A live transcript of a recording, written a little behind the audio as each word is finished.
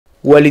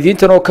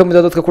والدينta oo kamid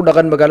ah dadka ku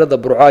dhaqan magaalada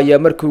Burco ayaa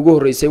markii ugu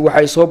horeysay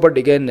waxay soo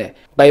bandhigeen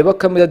qaybo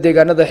kamid ah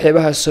deegaanada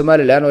xebaha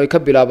Somaliland oo ay ka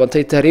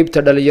bilaabantay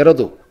tahriibta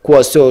dhalinyaradu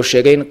kuwaas oo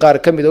sheegay in qaar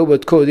kamid ah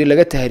ubadkoodii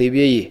laga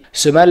tahriibiyay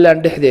Somaliland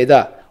dhexdeeda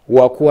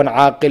waa kuwan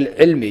caaqil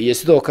cilmi iyo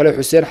sidoo kale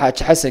Xuseen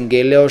Xaaji Xasan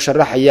Geelle oo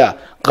sharaxaya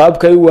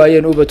qaabka ay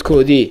waayeen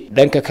ubadkoodii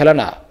dhanka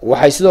kalena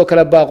waxay sidoo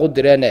kale baaq u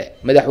direen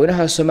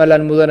madaxweynaha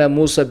Somaliland mudane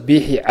Muuse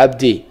Biixi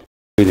Cabdi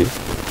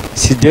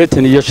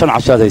 85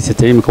 cashaad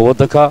haysatay imika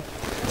wadanka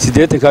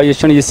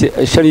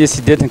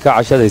 85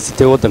 cashaad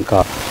haysatay wadanka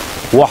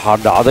waxa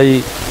dhacday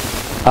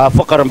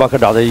aafo qaran baa ka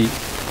dhacday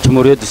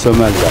jamhuuriyadda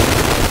Somaliland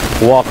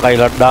waa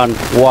qayladaan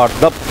waa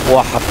dhab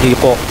waa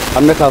xaqiiqo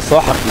annaka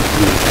soo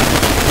xaqiiqiyay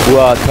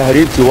waa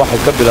tahriibtii waxay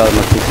ka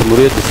bilaabantay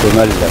jamhuuriyadda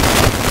Somaliland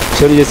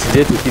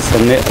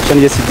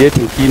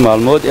 85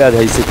 maalmood aad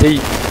haysatay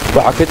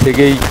waxa ka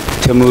tagay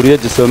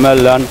jamhuuriyadda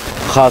Somaliland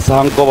khaas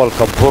ahaan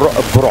gobolka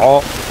Burco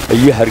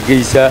iyo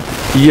Hargeysa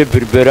iyo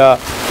Berbera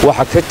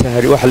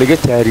waxa laga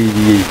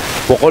tahriibiyay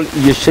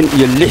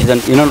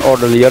 165 inan oo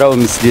dhalinyaro oo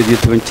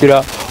 18 jira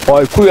oo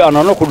ay ku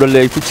yaanano ku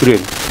dhalay ku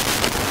jireen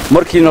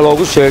markiina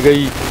loogu sheegay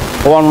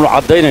waanu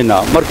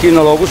cadeynaynaa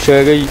markiina loogu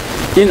sheegay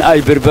in ay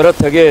Berbera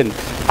tageen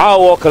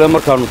caawo kale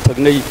markaanu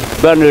tagnay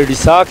baan la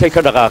dhisaakay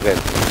ka dhaqaaqeen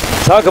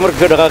saaka markay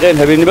ka dhaqaaqeen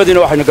habeenimadiina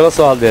waxay nagala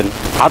soo hadleen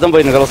cadan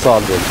bay nagala soo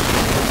hadleen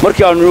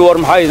markii aanu war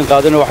maxay idin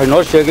qaadeen waxay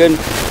noo sheegeen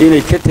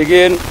inay ka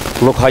tageen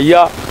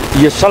lughaya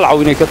iyo shalcaw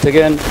inay ka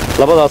tageen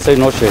labadaas ay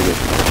noo sheegeen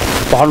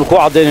waxaanu ku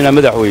cadeynaynaa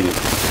madaxweyne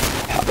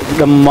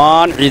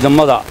dhammaan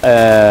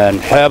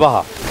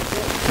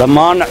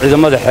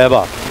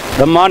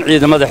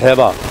ciidamada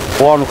xeebaha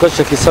waanu ka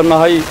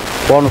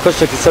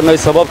shakisannahay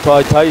sababtoo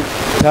ay tahay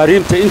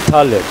tahriibta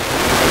intaa leh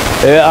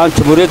ee aan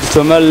jamhuuriyadda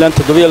Somaliland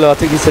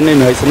 27 sano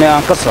haysanay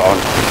aan ka socon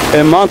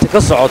ee maanta ka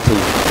socotay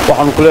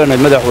waxaanu ku leenahay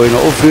madaxweyne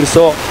u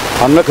fiirso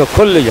annaka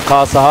kulli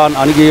qaas ahaan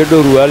aniga iyo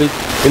dhowr waalid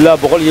ilaa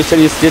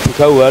 185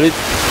 ka waalid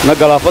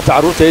nagalaafata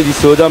caruurteedii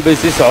Suudaan bay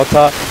sii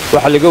socotaa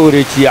waxa laga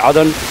wareejiyay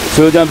cadan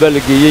Suudaan baa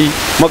la geeyay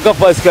ma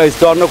gafa iska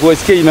haysto annagu waa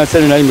iska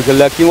iimaansanayna imika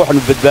laakiin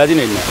waxaanu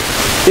badbaadinaynaa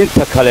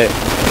inta kale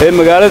ee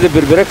magaalada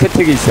Berbera ka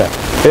tagaysa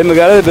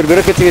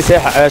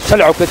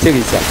shalcaw ka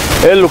tagaysa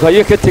ee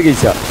lughaya ka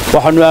tagaysa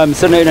waxaanu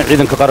aaminsanahay in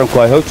ciidanka qaranku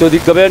ay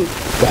hawshoodii gabeen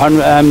waxaanu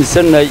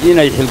aaminsanahay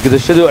inay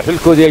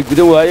xilkoodii ay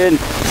gudan waayeen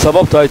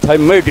sababtoo ay tahay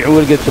may dhicin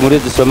weligeed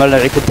jamhuuriyadda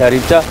Somaliland ka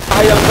tahriibta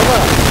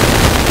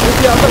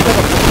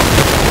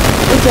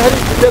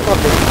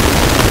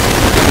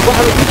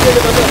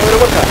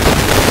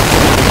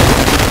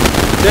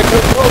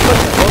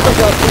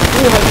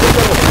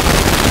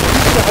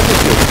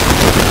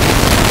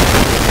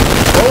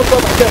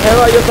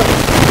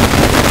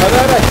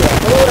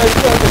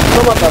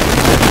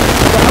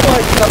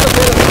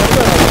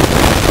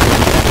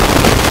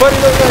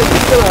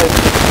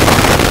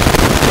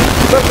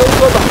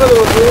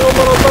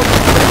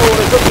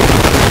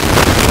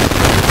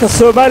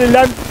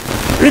Somaliland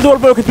cid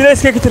walba oo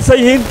bilayska ka tirsan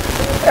yihiin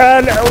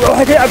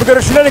waxay ka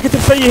abgarashada ka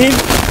tirsan yihiin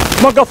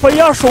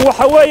magafayaashu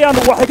waxa weeyaan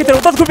waxay ka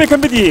tirsan dadku bay ka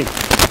mid yihiin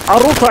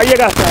caruurta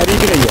ayaga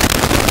tahriibinaya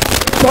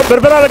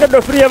Berbera laga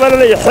dhoofiyo baa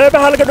leeyahay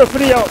xeebaha laga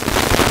dhoofiyo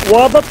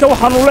waa dadka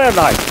waxaanu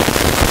leenahay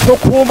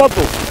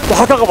xukuumaddu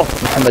waxa ka qabato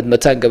Maxamed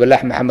Mataan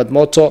Gabalax Maxamed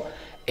Mooto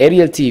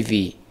Ariel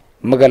TV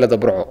magaalada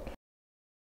Burco